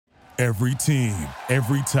Every team,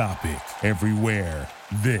 every topic, everywhere.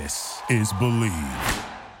 This is Believe.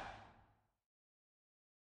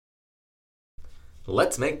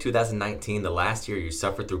 Let's make 2019 the last year you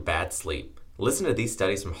suffer through bad sleep. Listen to these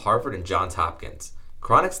studies from Harvard and Johns Hopkins.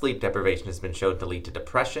 Chronic sleep deprivation has been shown to lead to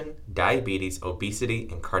depression, diabetes, obesity,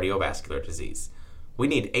 and cardiovascular disease. We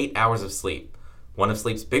need 8 hours of sleep. One of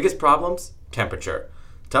sleep's biggest problems? Temperature.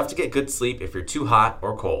 Tough to get good sleep if you're too hot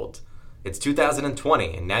or cold. It's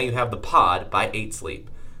 2020, and now you have the Pod by 8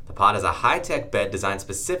 Sleep. The Pod is a high-tech bed designed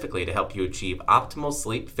specifically to help you achieve optimal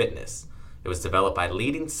sleep fitness. It was developed by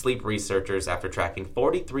leading sleep researchers after tracking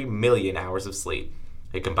 43 million hours of sleep.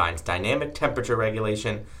 It combines dynamic temperature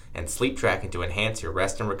regulation and sleep tracking to enhance your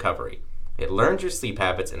rest and recovery. It learns your sleep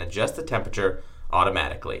habits and adjusts the temperature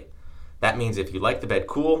automatically. That means if you like the bed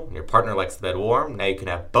cool and your partner likes the bed warm, now you can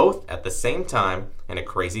have both at the same time in a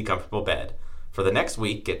crazy comfortable bed. For the next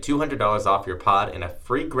week, get $200 off your Pod and a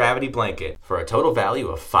free gravity blanket for a total value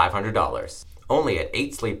of $500. Only at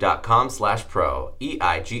 8sleep.com/pro,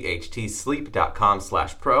 EIGHT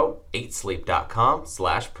sleep.com/pro,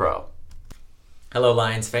 8sleep.com/pro. Hello,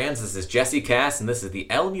 Lions fans. This is Jesse Cass, and this is the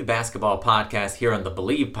LMU Basketball Podcast here on the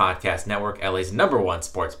Believe Podcast Network, LA's #1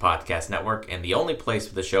 sports podcast network, and the only place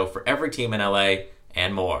for the show for every team in LA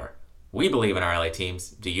and more. We believe in our LA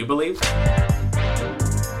teams. Do you believe?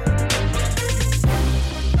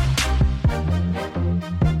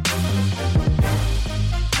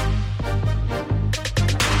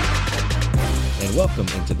 Welcome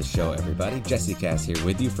into the show, everybody. Jesse Cass here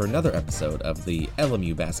with you for another episode of the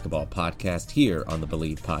LMU Basketball Podcast here on the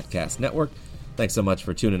Believe Podcast Network. Thanks so much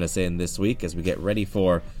for tuning us in this week as we get ready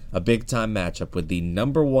for a big-time matchup with the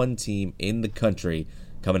 #1 team in the country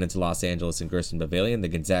coming into Los Angeles in Gerson Pavilion, the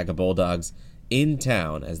Gonzaga Bulldogs in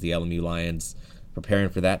town as the LMU Lions preparing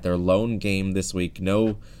for that. Their lone game this week.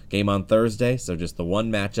 No game on Thursday, so just the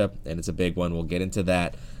one matchup, and it's a big one. We'll get into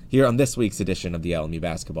that here on this week's edition of the LMU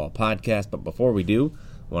Basketball Podcast. But before we do,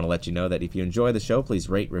 I want to let you know that if you enjoy the show, please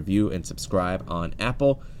rate, review, and subscribe on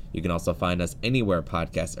Apple. You can also find us anywhere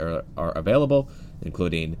podcasts are available,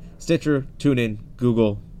 including Stitcher, TuneIn,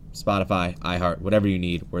 Google, Spotify, iHeart, whatever you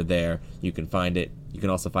need, we're there. You can find it. You can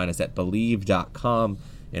also find us at Believe.com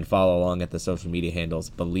and follow along at the social media handles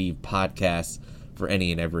Believe Podcasts for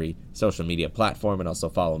any and every social media platform, and also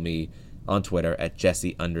follow me on Twitter at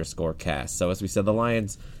Jesse_Cass. So as we said, the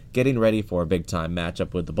Lions getting ready for a big-time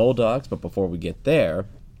matchup with the Bulldogs. But before we get there,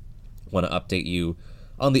 I want to update you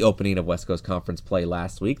on the opening of West Coast Conference play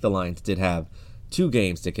last week. The Lions did have 2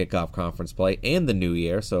 games to kick off conference play and the new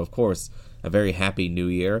year. So, of course, a very happy new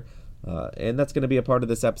year. And that's going to be a part of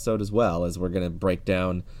this episode as well, as we're going to break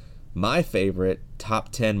down my favorite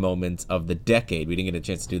top 10 moments of the decade. We didn't get a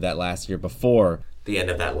chance to do that last year before the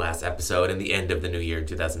end of that last episode and the end of the new year in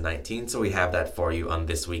 2019. So we have that for you on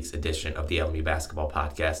this week's edition of the LMU Basketball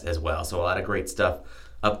Podcast as well. So a lot of great stuff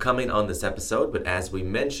upcoming on this episode. But as we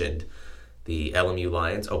mentioned, the LMU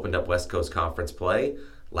Lions opened up West Coast Conference play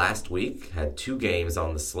last week, had 2 games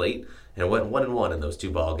on the slate, and went 1-1 in those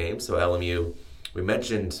 2 ball games. So LMU, we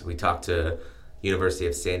talked to University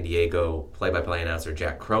of San Diego play-by-play announcer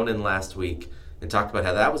Jack Cronin last week and talked about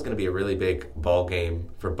how that was going to be a really big ball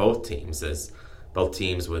game for both teams, as both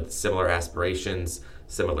teams with similar aspirations,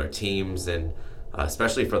 similar teams, and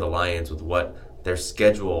especially for the Lions with what their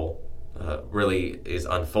schedule really is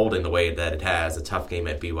unfolding the way that it has. A tough game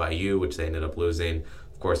at BYU, which they ended up losing.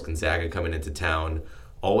 Of course, Gonzaga coming into town.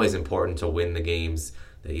 Always important to win the games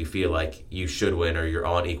that you feel like you should win or you're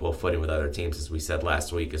on equal footing with other teams, as we said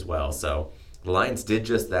last week as well. So the Lions did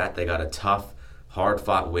just that. They got a tough,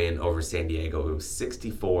 hard-fought win over San Diego. It was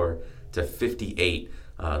 64-58.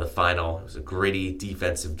 The final. It was a gritty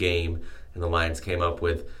defensive game, and the Lions came up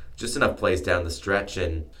with just enough plays down the stretch,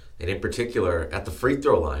 and in particular at the free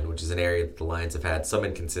throw line, which is an area that the Lions have had some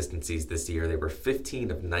inconsistencies this year. They were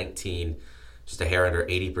 15 of 19, just a hair under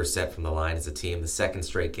 80% from the line as a team. The second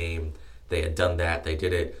straight game they had done that. They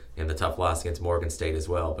did it in the tough loss against Morgan State as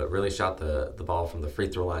well, but really shot the ball from the free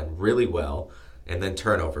throw line really well. And then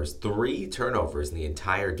turnovers. 3 turnovers in the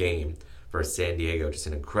entire game for San Diego, just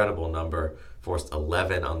an incredible number. Forced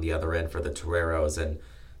 11 on the other end for the Toreros, and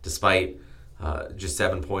despite just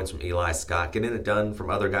 7 points from Eli Scott, getting it done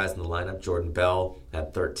from other guys in the lineup. Jordan Bell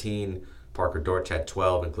had 13, Parker Dortch had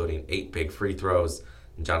 12, including 8 big free throws,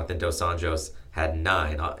 and Jonathan Dos Anjos had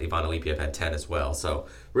 9. Ivan Alipiev had 10 as well. So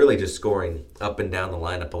really just scoring up and down the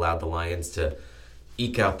lineup allowed the Lions to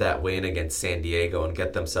eke out that win against San Diego and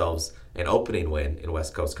get themselves an opening win in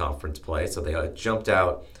West Coast Conference play. So they jumped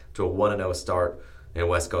out to a 1-0 start in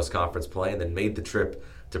West Coast Conference play, and then made the trip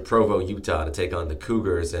to Provo, Utah to take on the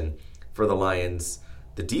Cougars. And for the Lions,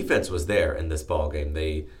 the defense was there in this ball game.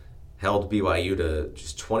 They held BYU to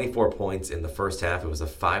just 24 points in the first half. It was a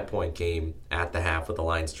 5-point game at the half with the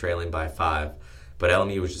Lions trailing by 5. But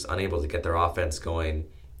LMU was just unable to get their offense going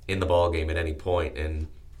in the ball game at any point. And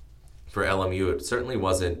for LMU, it certainly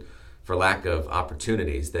wasn't for lack of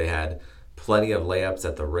opportunities. They had plenty of layups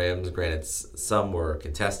at the rims. Granted, some were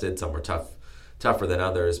contested, some were tougher than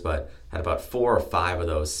others, but had about 4 or 5 of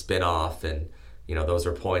those spin off. And those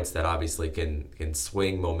are points that obviously can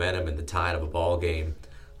swing momentum in the tide of a ball game.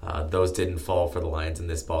 Those didn't fall for the Lions in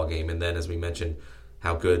this ball game. And then, as we mentioned,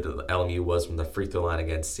 how good LMU was from the free throw line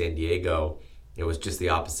against San Diego, it was just the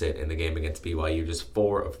opposite in the game against BYU. Just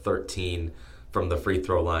 4 of 13 from the free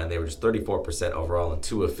throw line. They were just 34% overall and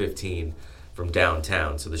 2 of 15 from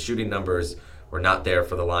downtown. So the shooting numbers were not there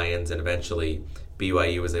for the Lions, and eventually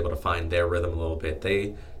BYU was able to find their rhythm a little bit.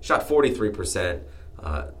 They shot 43%,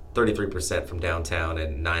 33% from downtown,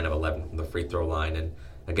 and 9 of 11 from the free throw line. And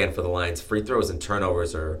again, for the Lions, free throws and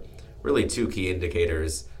turnovers are really 2 key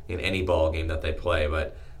indicators in any ball game that they play.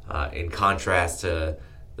 But in contrast to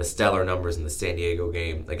the stellar numbers in the San Diego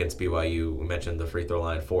game against BYU, we mentioned the free throw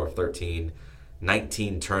line, 4 of 13,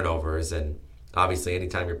 19 turnovers. And obviously,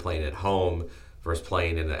 anytime you're playing at home versus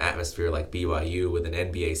playing in an atmosphere like BYU with an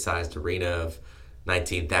NBA-sized arena of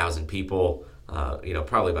 19,000 people,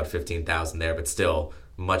 probably about 15,000 there, but still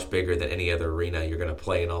much bigger than any other arena you're going to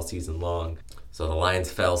play in all season long. So the Lions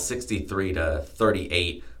fell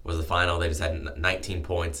 63-38 was the final. They just had 19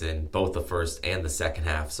 points in both the first and the second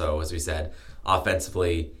half. So as we said,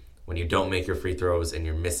 offensively, when you don't make your free throws and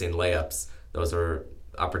you're missing layups, those are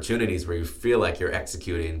opportunities where you feel like you're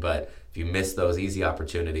executing, but if you miss those easy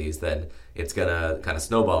opportunities, then it's going to kind of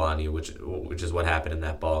snowball on you, which is what happened in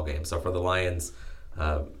that ball game. So for the Lions,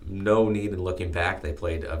 no need in looking back. They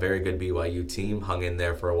played a very good BYU team, hung in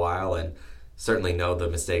there for a while, and certainly know the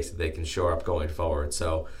mistakes that they can shore up going forward.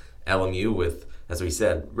 So LMU with, as we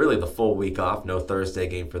said, really the full week off, no Thursday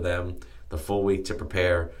game for them, the full week to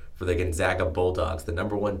prepare for the Gonzaga Bulldogs, the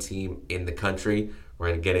number 1 team in the country. We're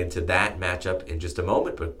going to get into that matchup in just a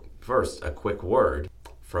moment, but first, a quick word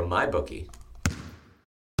from MyBookie.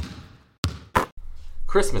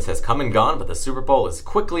 Christmas has come and gone, but the Super Bowl is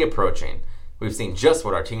quickly approaching. We've seen just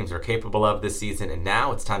what our teams are capable of this season, and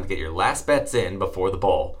now it's time to get your last bets in before the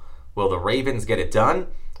bowl. Will the Ravens get it done?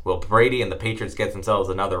 Will Brady and the Patriots get themselves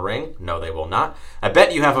another ring? No, they will not. I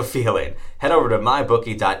bet you have a feeling. Head over to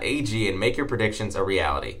mybookie.ag and make your predictions a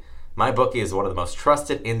reality. MyBookie is one of the most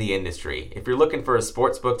trusted in the industry. If you're looking for a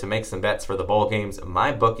sports book to make some bets for the bowl games,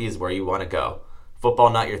 MyBookie is where you want to go. Football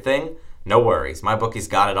not your thing? No worries. MyBookie's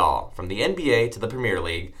got it all. From the NBA to the Premier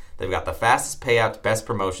League, they've got the fastest payout, best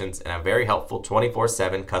promotions, and a very helpful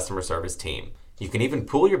 24/7 customer service team. You can even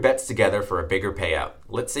pool your bets together for a bigger payout.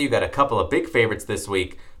 Let's say you got a couple of big favorites this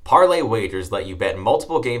week. Parlay wagers let you bet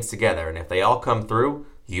multiple games together, and if they all come through,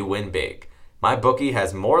 you win big. MyBookie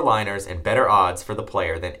has more liners and better odds for the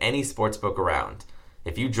player than any sportsbook around.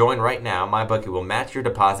 If you join right now, MyBookie will match your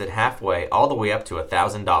deposit halfway all the way up to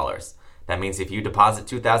 $1,000. That means if you deposit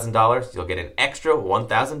 $2,000, you'll get an extra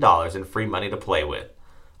 $1,000 in free money to play with.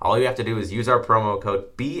 All you have to do is use our promo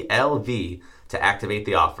code BLV to activate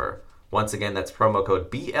the offer. Once again, that's promo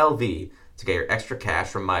code BLV to get your extra cash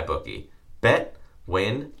from MyBookie. Bet,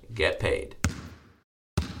 win, get paid.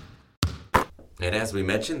 And as we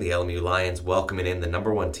mentioned, the LMU Lions welcoming in the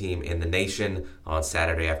number 1 team in the nation on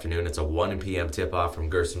Saturday afternoon. It's a 1 p.m. tip-off from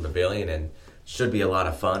Gerson Pavilion and should be a lot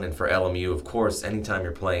of fun. And for LMU, of course, anytime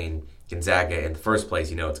you're playing Gonzaga in the first place,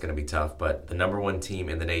 you know it's going to be tough. But the number 1 team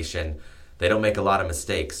in the nation, they don't make a lot of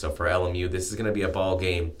mistakes. So for LMU, this is going to be a ball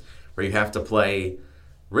game where you have to play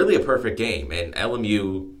really a perfect game. And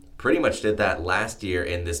LMU pretty much did that last year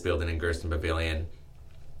in this building in Gerson Pavilion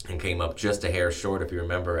and came up just a hair short. If you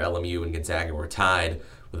remember, LMU and Gonzaga were tied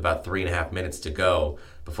with about 3.5 minutes to go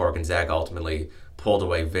before Gonzaga ultimately pulled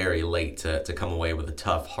away very late to come away with a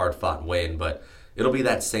tough, hard-fought win. But it'll be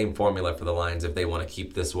that same formula for the Lions if they want to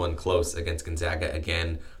keep this one close against Gonzaga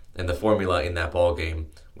again. And the formula in that ball game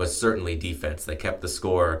was certainly defense. They kept the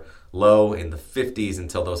score low in the 50s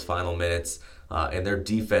until those final minutes, and their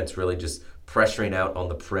defense really just pressuring out on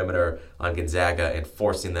the perimeter on Gonzaga and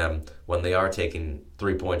forcing them, when they are taking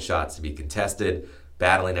three-point shots, to be contested,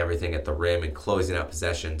 battling everything at the rim and closing out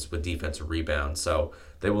possessions with defensive rebounds. So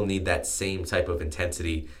they will need that same type of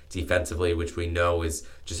intensity defensively, which we know is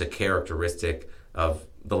just a characteristic of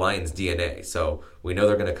the Lions' DNA. So we know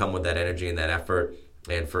they're going to come with that energy and that effort.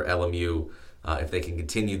 And for LMU, if they can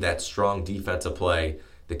continue that strong defensive play,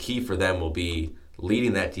 the key for them will be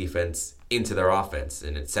leading that defense into their offense.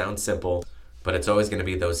 And it sounds simple, but it's always going to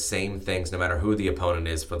be those same things no matter who the opponent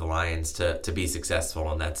is for the Lions to be successful.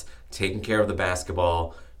 And that's taking care of the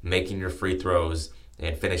basketball, making your free throws,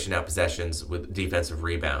 and finishing out possessions with defensive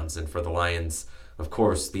rebounds. And for the Lions, of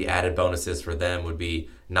course, the added bonuses for them would be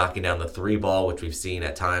knocking down the three ball, which we've seen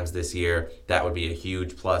at times this year. That would be a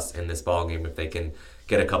huge plus in this ball game if they can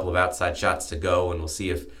get a couple of outside shots to go. And we'll see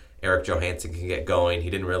if Eric Johansson can get going. He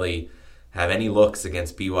didn't really have any looks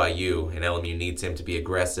against BYU, and LMU needs him to be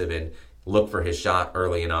aggressive and look for his shot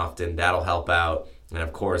early and often. That'll help out. And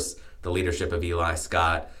of course, the leadership of Eli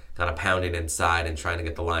Scott kind of pounding inside and trying to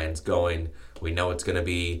get the Lions going. We know it's going to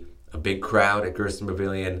be a big crowd at Gersten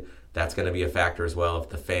Pavilion. That's going to be a factor as well if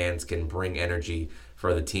the fans can bring energy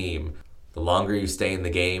for the team. The longer you stay in the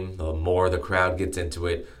game, the more the crowd gets into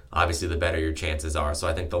it, obviously the better your chances are. So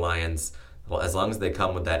I think the Lions, well, as long as they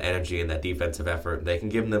come with that energy and that defensive effort, they can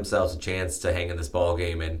give themselves a chance to hang in this ball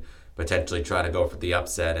game and potentially try to go for the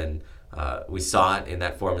upset. And we saw it in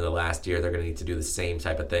that formula last year. They're going to need to do the same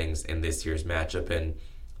type of things in this year's matchup. And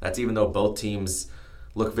that's even though both teams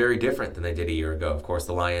look very different than they did a year ago. Of course,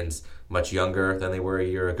 the Lions much younger than they were a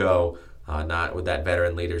year ago, not with that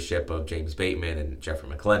veteran leadership of James Bateman and Jeffrey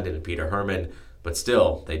McClendon and Peter Herman, but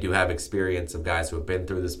still, they do have experience of guys who have been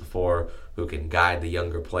through this before, who can guide the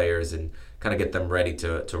younger players and kind of get them ready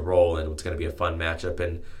to roll, and it's going to be a fun matchup.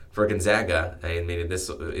 And for Gonzaga, I mean, this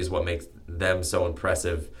is what makes them so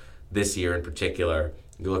impressive this year in particular.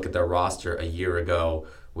 You look at their roster a year ago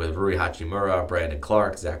with Rui Hachimura, Brandon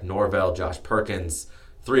Clark, Zach Norvell, Josh Perkins,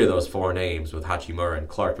 three of those four names with Hachimura and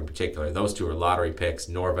Clark in particular. Those two are lottery picks.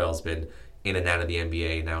 Norvell's been in and out of the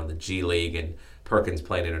NBA, now in the G League, and Perkins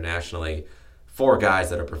playing internationally. Four guys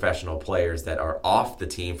that are professional players that are off the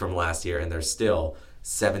team from last year, and they're still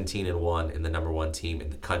 17-1 in the number one team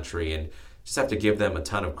in the country. And just have to give them a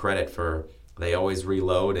ton of credit for they always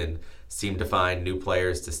reload and seem to find new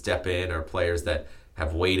players to step in, or players that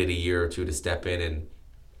have waited a year or two to step in and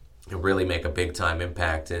really make a big-time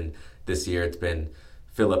impact. And this year it's been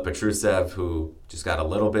Filip Petrusev, who just got a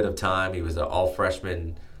little bit of time. He was an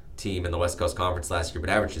all-freshman team in the West Coast Conference last year, but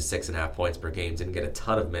averaged just 6.5 points per game, didn't get a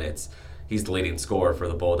ton of minutes. He's the leading scorer for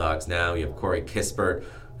the Bulldogs now. You have Corey Kispert,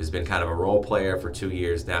 who's been kind of a role player for 2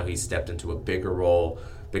 years. Now he's stepped into a bigger role,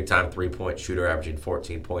 big-time three-point shooter, averaging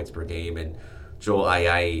 14 points per game. And Joel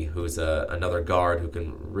Ayayi, who's another guard who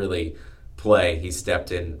can really play. He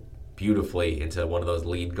stepped in beautifully into one of those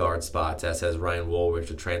lead guard spots, as has Ryan Woolridge,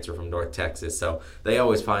 a transfer from North Texas. So they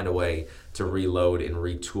always find a way to reload and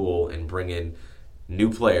retool and bring in new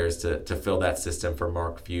players to fill that system for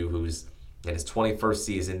Mark Few, who's in his 21st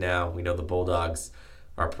season now. We know the Bulldogs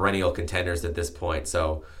are perennial contenders at this point,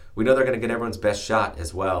 so we know they're going to get everyone's best shot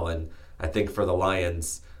as well. And I think for the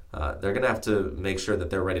Lions, they're going to have to make sure that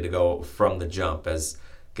they're ready to go from the jump, as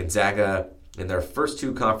Gonzaga, in their first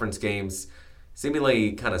two conference games,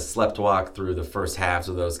 seemingly kind of sleptwalk through the first halves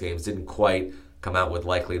of those games, didn't quite come out with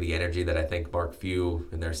likely the energy that I think Mark Few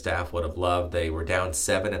and their staff would have loved. They were down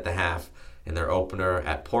 7 at the half in their opener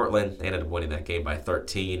at Portland. They ended up winning that game by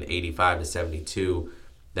 13, 85-72.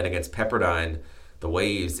 Then against Pepperdine, the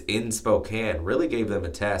Waves in Spokane really gave them a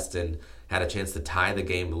test and had a chance to tie the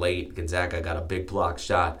game late. Gonzaga got a big block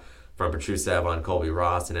shot from Petrusev on Colby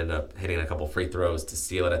Ross and ended up hitting a couple free throws to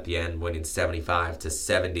seal it at the end, winning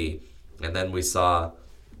 75-70. And then we saw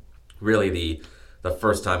really the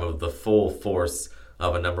first time of the full force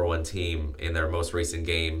of a number one team in their most recent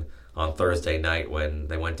game on Thursday night, when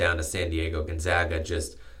they went down to San Diego. Gonzaga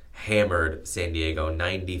just hammered San Diego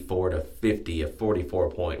 94-50, a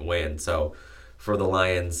 44-point win. So for the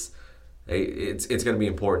Lions, it's going to be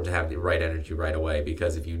important to have the right energy right away,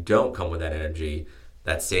 because if you don't come with that energy,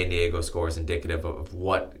 that San Diego score is indicative of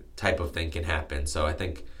what type of thing can happen. So I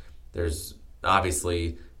think there's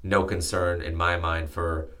obviously no concern in my mind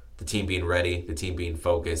for the team being ready, the team being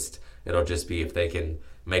focused. It'll just be if they can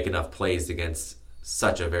make enough plays against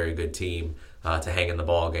such a very good team to hang in the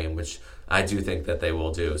ball game, which I do think that they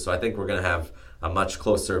will do. So I think we're going to have a much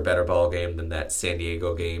closer, better ball game than that San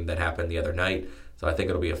Diego game that happened the other night. So I think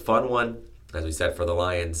it'll be a fun one. As we said, for the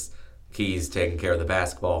Lions, keys taking care of the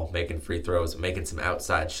basketball, making free throws, making some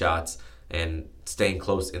outside shots, and staying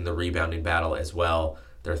close in the rebounding battle as well.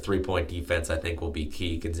 Their three-point defense, I think, will be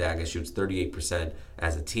key. Gonzaga shoots 38%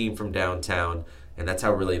 as a team from downtown, and that's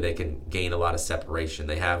how really they can gain a lot of separation.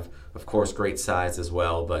 They have, of course, great size as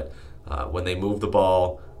well, but when they move the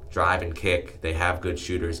ball, drive and kick, they have good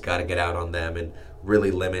shooters. Got to get out on them and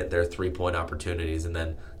really limit their three-point opportunities and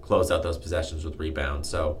then close out those possessions with rebounds.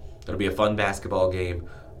 So it'll be a fun basketball game,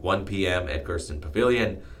 1 p.m. at Gersten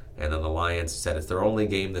Pavilion. And then the Lions said it's their only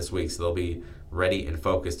game this week, so they'll be ready and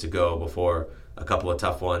focused to go before a couple of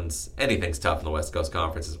tough ones. Anything's tough in the West Coast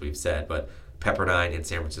Conference, as we've said, but Pepperdine and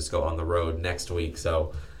San Francisco on the road next week.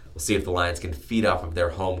 So we'll see if the Lions can feed off of their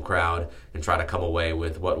home crowd and try to come away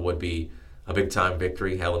with what would be a big-time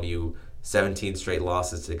victory. LMU 17 straight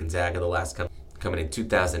losses to Gonzaga, the last coming in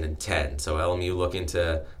 2010. So LMU looking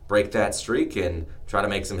to break that streak and try to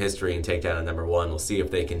make some history and take down a number one. We'll see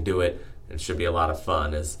if they can do it. It should be a lot of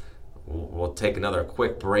fun. As we'll take another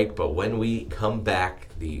quick break, but when we come back,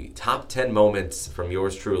 the top 10 moments from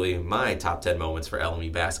yours truly, my top 10 moments for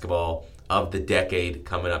LMU basketball of the decade,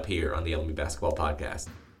 coming up here on the LMU Basketball Podcast.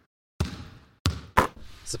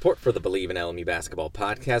 Support for the Believe in LMU Basketball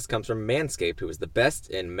Podcast comes from Manscaped, who is the best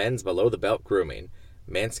in men's below-the-belt grooming.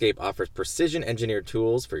 Manscaped offers precision-engineered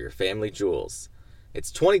tools for your family jewels.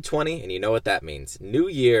 It's 2020, and you know what that means. New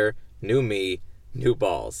year, new me, new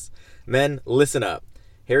balls. Men, listen up.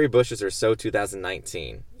 Hairy bushes are so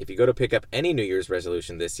 2019. If you go to pick up any New Year's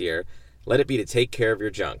resolution this year, let it be to take care of your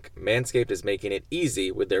junk. Manscaped is making it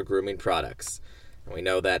easy with their grooming products. And we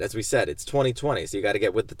know that, as we said, it's 2020, so you got to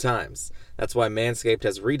get with the times. That's why Manscaped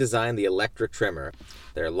has redesigned the electric trimmer.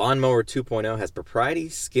 Their Lawnmower 2.0 has proprietary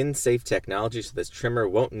skin-safe technology so this trimmer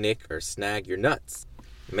won't nick or snag your nuts.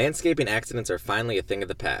 Manscaping accidents are finally a thing of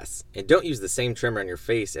the past. And don't use the same trimmer on your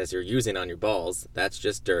face as you're using on your balls. That's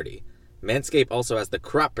just dirty. Manscaped also has the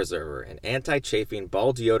Crop Preserver, an anti-chafing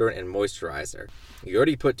ball deodorant and moisturizer. You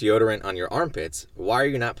already put deodorant on your armpits. Why are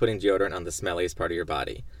you not putting deodorant on the smelliest part of your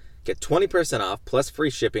body? Get 20% off plus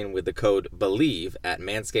free shipping with the code BELIEVE at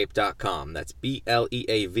manscaped.com. That's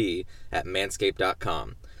BLEAV at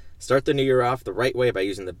manscaped.com. Start the new year off the right way by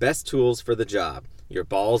using the best tools for the job. Your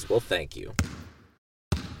balls will thank you.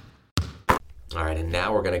 All right, and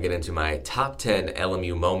now we're going to get into my top 10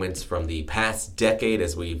 LMU moments from the past decade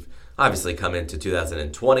as we've obviously come into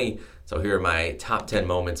 2020. So here are my top 10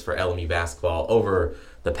 moments for LMU basketball over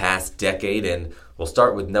the past decade, and we'll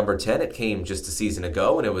start with number 10. It came just a season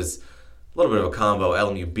ago, and it was a little bit of a combo.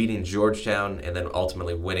 LMU beating Georgetown and then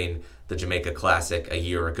ultimately winning the Jamaica Classic a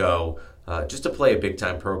year ago. Just to play a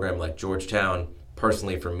big-time program like Georgetown,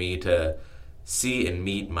 personally for me to see and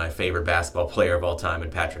meet my favorite basketball player of all time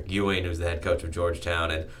in Patrick Ewing, who's the head coach of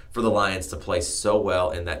Georgetown, and for the Lions to play so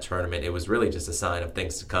well in that tournament, it was really just a sign of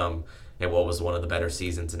things to come and what was one of the better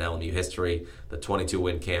seasons in LMU history, the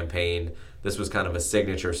 22-win campaign. This was kind of a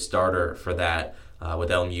signature starter for that,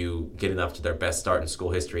 with LMU getting up to their best start in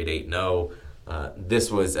school history at 8-0.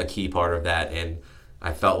 This was a key part of that, and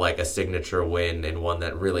I felt like a signature win and one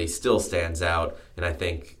that really still stands out, and I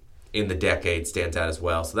think in the decade stands out as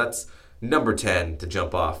well. So that's number 10 to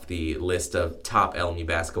jump off the list of top LMU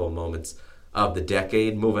basketball moments of the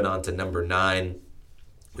decade. Moving on to number 9,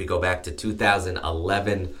 we go back to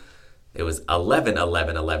 2011. It was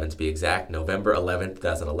 11/11/11 to be exact, November 11th,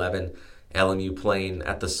 2011. LMU playing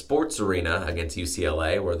at the Sports Arena against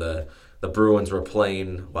UCLA, where the Bruins were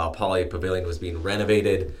playing while Pauley Pavilion was being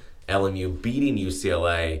renovated. LMU beating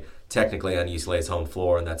UCLA, technically on UCLA's home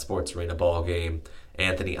floor in that Sports Arena ball game.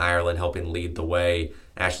 Anthony Ireland helping lead the way.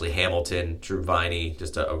 Ashley Hamilton, Drew Viney,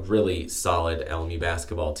 just a really solid LMU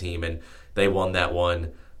basketball team, and they won that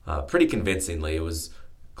one pretty convincingly. It was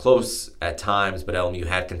close at times, but LMU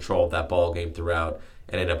had control of that ball game throughout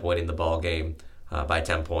and ended up winning the ball game by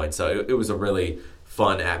 10 points. So it was a really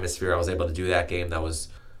fun atmosphere. I was able to do that game. That was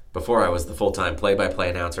before I was the full-time play-by-play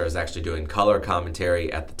announcer. I was actually doing color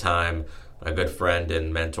commentary at the time. My good friend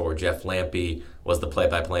and mentor, Jeff Lampe, was the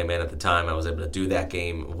play-by-play man at the time. I was able to do that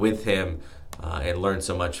game with him and learn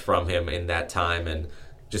so much from him in that time, and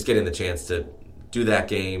just getting the chance to do that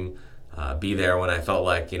game, be there when I felt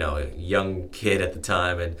like, a young kid at the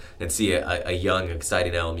time, and see a young,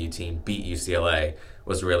 exciting LMU team beat UCLA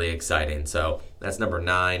was really exciting. So that's number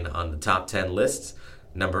 9 on the top 10 list.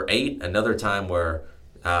 Number 8, another time where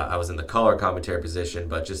I was in the color commentary position,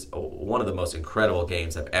 but just one of the most incredible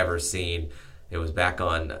games I've ever seen. It was back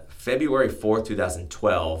on February 4th,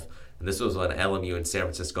 2012, and this was when LMU and San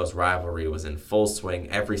Francisco's rivalry was in full swing.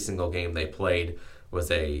 Every single game they played was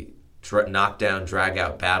a knockdown,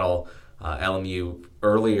 drag-out battle. LMU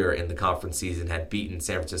earlier in the conference season had beaten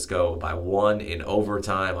San Francisco by 1 in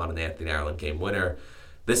overtime on an Anthony Ireland game winner.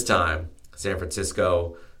 This time, San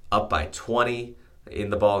Francisco up by 20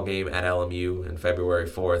 in the ball game at LMU on February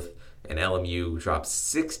 4th, and LMU dropped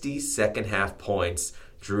 60 second-half points.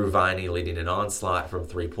 Drew Viney leading an onslaught from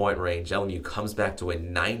three-point range. LMU comes back to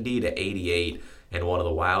win 90-88 in one of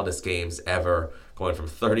the wildest games ever, going from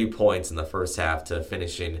 30 points in the first half to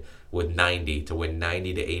finishing with 90 to win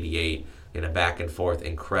 90-88 in a back-and-forth,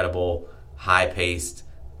 incredible, high-paced,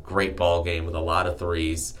 great ball game with a lot of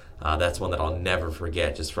threes. That's one that I'll never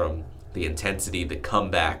forget, just from the intensity, the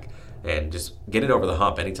comeback, and just getting over the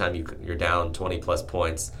hump. Anytime you're down 20-plus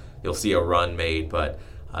points, you'll see a run made, but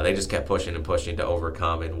they just kept pushing and pushing to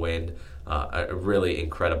overcome and win a really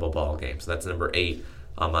incredible ball game. So that's number 8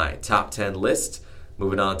 on my top 10 list.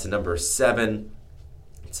 Moving on to number 7.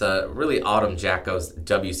 It's really Autumn Jacko's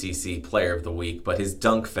WCC Player of the Week, but his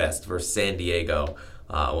dunk fest versus San Diego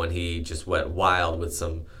when he just went wild with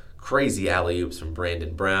some crazy alley-oops from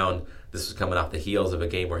Brandon Brown. This was coming off the heels of a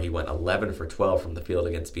game where he went 11 for 12 from the field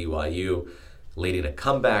against BYU, leading a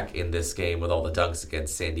comeback in this game with all the dunks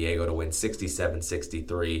against San Diego to win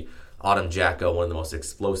 67-63. Autumn Jacko, one of the most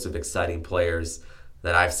explosive, exciting players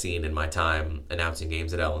that I've seen in my time announcing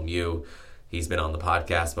games at LMU. He's been on the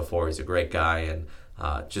podcast before. He's a great guy and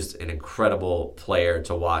just an incredible player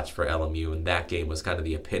to watch for LMU, and that game was kind of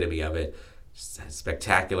the epitome of it. Just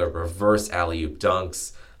spectacular reverse alley-oop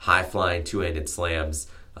dunks, high-flying two-handed slams.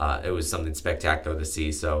 It was something spectacular to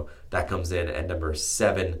see, so that comes in at number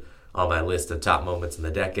 7 on my list of top moments in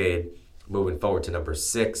the decade. Moving forward to number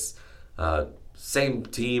 6, same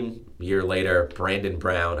team, year later, Brandon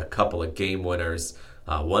Brown, a couple of game winners,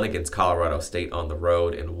 one against Colorado State on the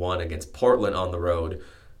road and one against Portland on the road,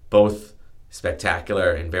 both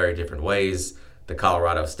spectacular in very different ways. The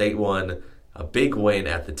Colorado State one, a big win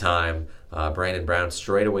at the time. Brandon Brown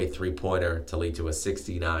straightaway three-pointer to lead to a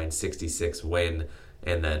 69-66 win.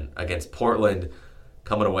 And then against Portland,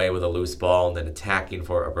 coming away with a loose ball and then attacking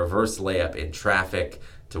for a reverse layup in traffic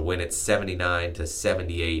to win it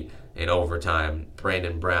 79-78 in overtime.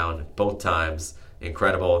 Brandon Brown, both times,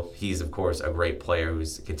 incredible. He's, of course, a great player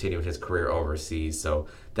who's continued his career overseas. So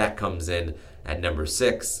that comes in at number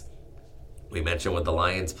 6. We mentioned with the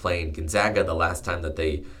Lions playing Gonzaga, the last time that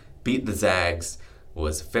they beat the Zags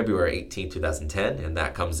was February 18, 2010, and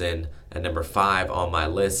that comes in at number 5 on my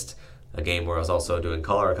list. A game where I was also doing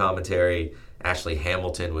color commentary. Ashley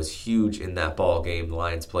Hamilton was huge in that ball game. The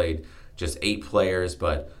Lions played just 8 players,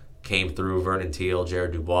 but came through. Vernon Teal,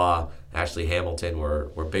 Jared Dubois, Ashley Hamilton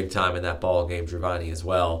were big time in that ball game. Giovanni as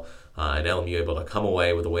well. And LMU able to come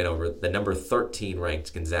away with a win over the number 13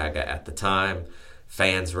 ranked Gonzaga at the time.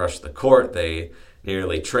 Fans rushed the court. They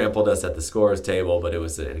nearly trampled us at the scorers table, but it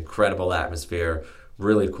was an incredible atmosphere.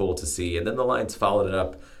 Really cool to see. And then the Lions followed it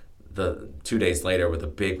up 2 days later with a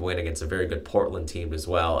big win against a very good Portland team as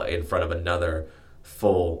well in front of another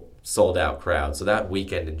full sold-out crowd. So that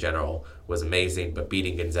weekend in general was amazing, but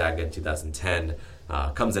beating Gonzaga in 2010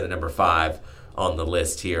 comes in at number 5 on the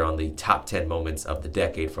list here on the top 10 moments of the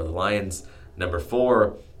decade for the Lions. Number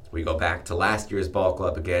 4, we go back to last year's ball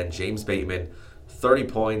club again. James Bateman, 30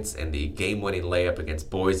 points and the game-winning layup against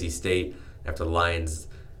Boise State after the Lions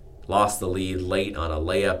lost the lead late on a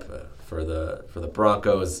layup for the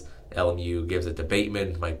Broncos. LMU gives it to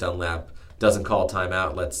Bateman. Mike Dunlap doesn't call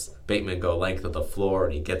timeout, lets Bateman go length of the floor,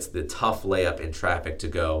 and he gets the tough layup in traffic to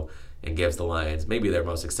go and gives the Lions maybe their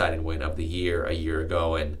most exciting win of the year a year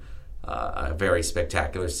ago, and a very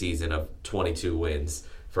spectacular season of 22 wins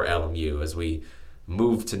for LMU. As we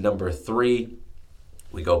move to number 3,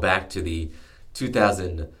 we go back to the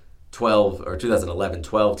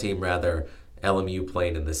 2011-12 team, rather. LMU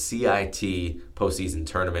playing in the CIT postseason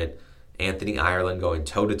tournament. Anthony Ireland going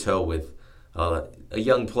toe-to-toe with a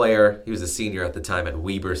young player. He was a senior at the time at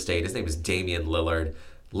Weber State. His name was Damian Lillard.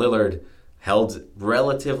 Lillard held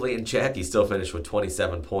relatively in check. He still finished with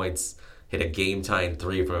 27 points, hit a game-tying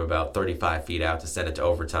 3 from about 35 feet out to send it to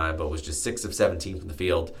overtime, but was just 6 of 17 from the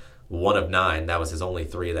field, 1 of 9. That was his only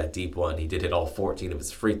 3 of that deep one. He did hit all 14 of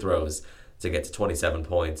his free throws to get to 27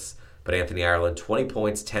 points. But Anthony Ireland, 20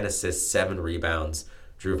 points, 10 assists, 7 rebounds.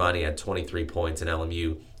 Drew Vanni had 23 points, and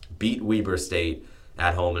LMU beat Weber State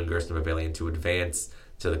at home in Gersten Pavilion to advance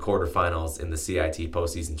to the quarterfinals in the CIT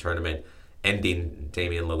postseason tournament, ending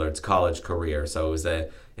Damian Lillard's college career. So it was an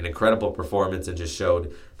incredible performance and just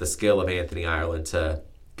showed the skill of Anthony Ireland to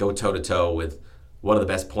go toe-to-toe with one of the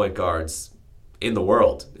best point guards in the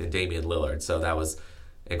world in Damian Lillard. So that was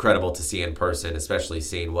incredible to see in person, especially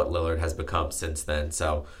seeing what Lillard has become since then.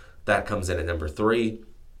 So that comes in at number 3.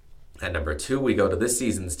 At number 2, we go to this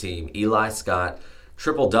season's team, Eli Scott.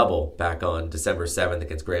 Triple-double back on December 7th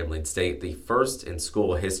against Grambling State. The first in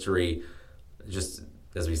school history. Just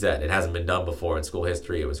as we said, it hasn't been done before in school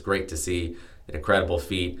history. It was great to see, an incredible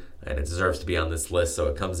feat, and it deserves to be on this list. So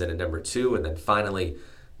it comes in at number 2. And then finally,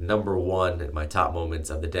 number 1 in my top moments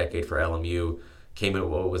of the decade for LMU came in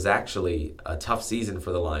what was actually a tough season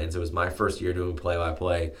for the Lions. It was my first year doing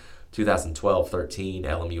play-by-play. 2012-13,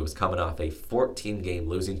 LMU was coming off a 14-game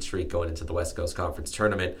losing streak going into the West Coast Conference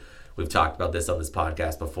Tournament. We've talked about this on this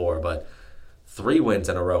podcast before, but 3 wins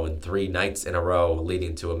in a row and 3 nights in a row,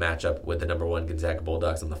 leading to a matchup with the number 1 Gonzaga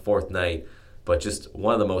Bulldogs on the 4th night. But just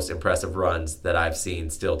one of the most impressive runs that I've seen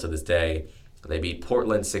still to this day. They beat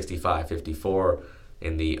Portland 65-54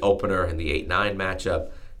 in the opener in the 8-9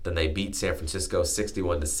 matchup. Then they beat San Francisco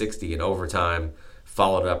 61-60 in overtime.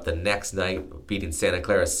 followed up the next night, beating Santa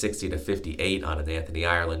Clara 60-58 on an Anthony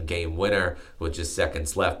Ireland game winner with just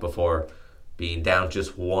seconds left before being down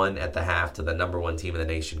just one at the half to the number one team in the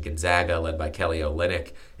nation, Gonzaga, led by Kelly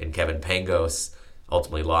Olynyk and Kevin Pangos.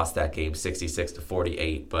 Ultimately lost that game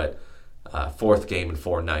 66-48, but fourth game in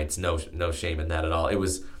 4 nights, no shame in that at all. It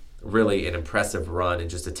was really an impressive run and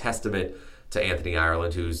just a testament to Anthony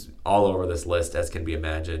Ireland, who's all over this list, as can be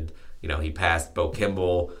imagined. He passed Bo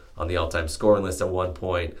Kimball on the all-time scoring list at one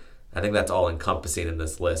point. I think that's all encompassing in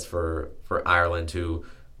this list for Ireland, who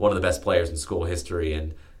one of the best players in school history,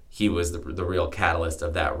 and he was the real catalyst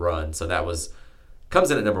of that run. So that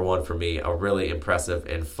comes in at number one for me, a really impressive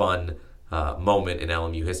and fun moment in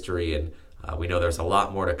LMU history, and we know there's a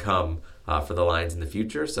lot more to come for the Lions in the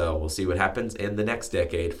future, so we'll see what happens in the next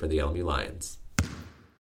decade for the LMU Lions.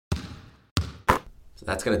 So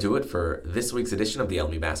that's going to do it for this week's edition of the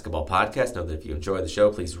LMU Basketball Podcast. Know that if you enjoy the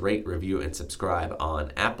show, please rate, review, and subscribe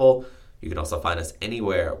on Apple. You can also find us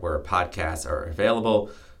anywhere where podcasts are available,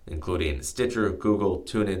 including Stitcher, Google,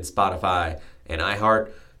 TuneIn, Spotify, and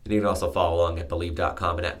iHeart. And you can also follow along at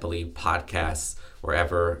Believe.com and at Believe Podcasts,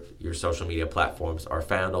 wherever your social media platforms are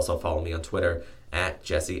found. Also follow me on Twitter at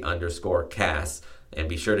Jesse_Cass. And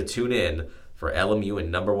be sure to tune in for LMU and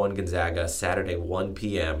number one Gonzaga, Saturday, 1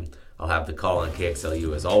 p.m. I'll have the call on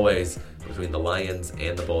KXLU as always between the Lions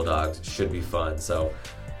and the Bulldogs. Should be fun. So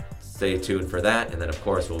stay tuned for that. And then, of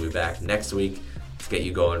course, we'll be back next week to get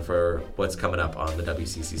you going for what's coming up on the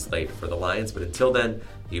WCC slate for the Lions. But until then,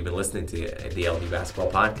 you've been listening to the LMU Basketball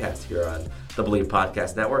Podcast here on the Believe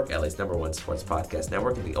Podcast Network, LA's number one sports podcast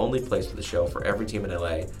network, and the only place for the show for every team in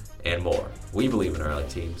LA and more. We believe in our LA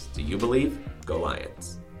teams. Do you believe? Go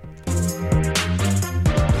Lions.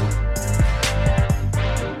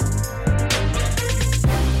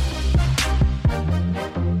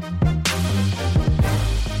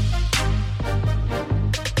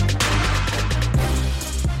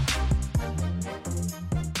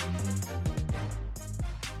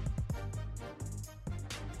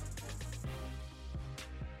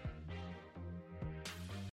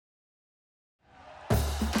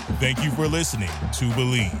 Thank you for listening to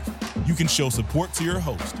Believe. You can show support to your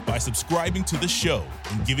host by subscribing to the show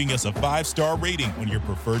and giving us a 5-star rating on your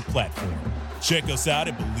preferred platform. Check us out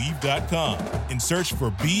at Believe.com and search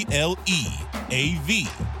for BLEAV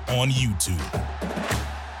on YouTube.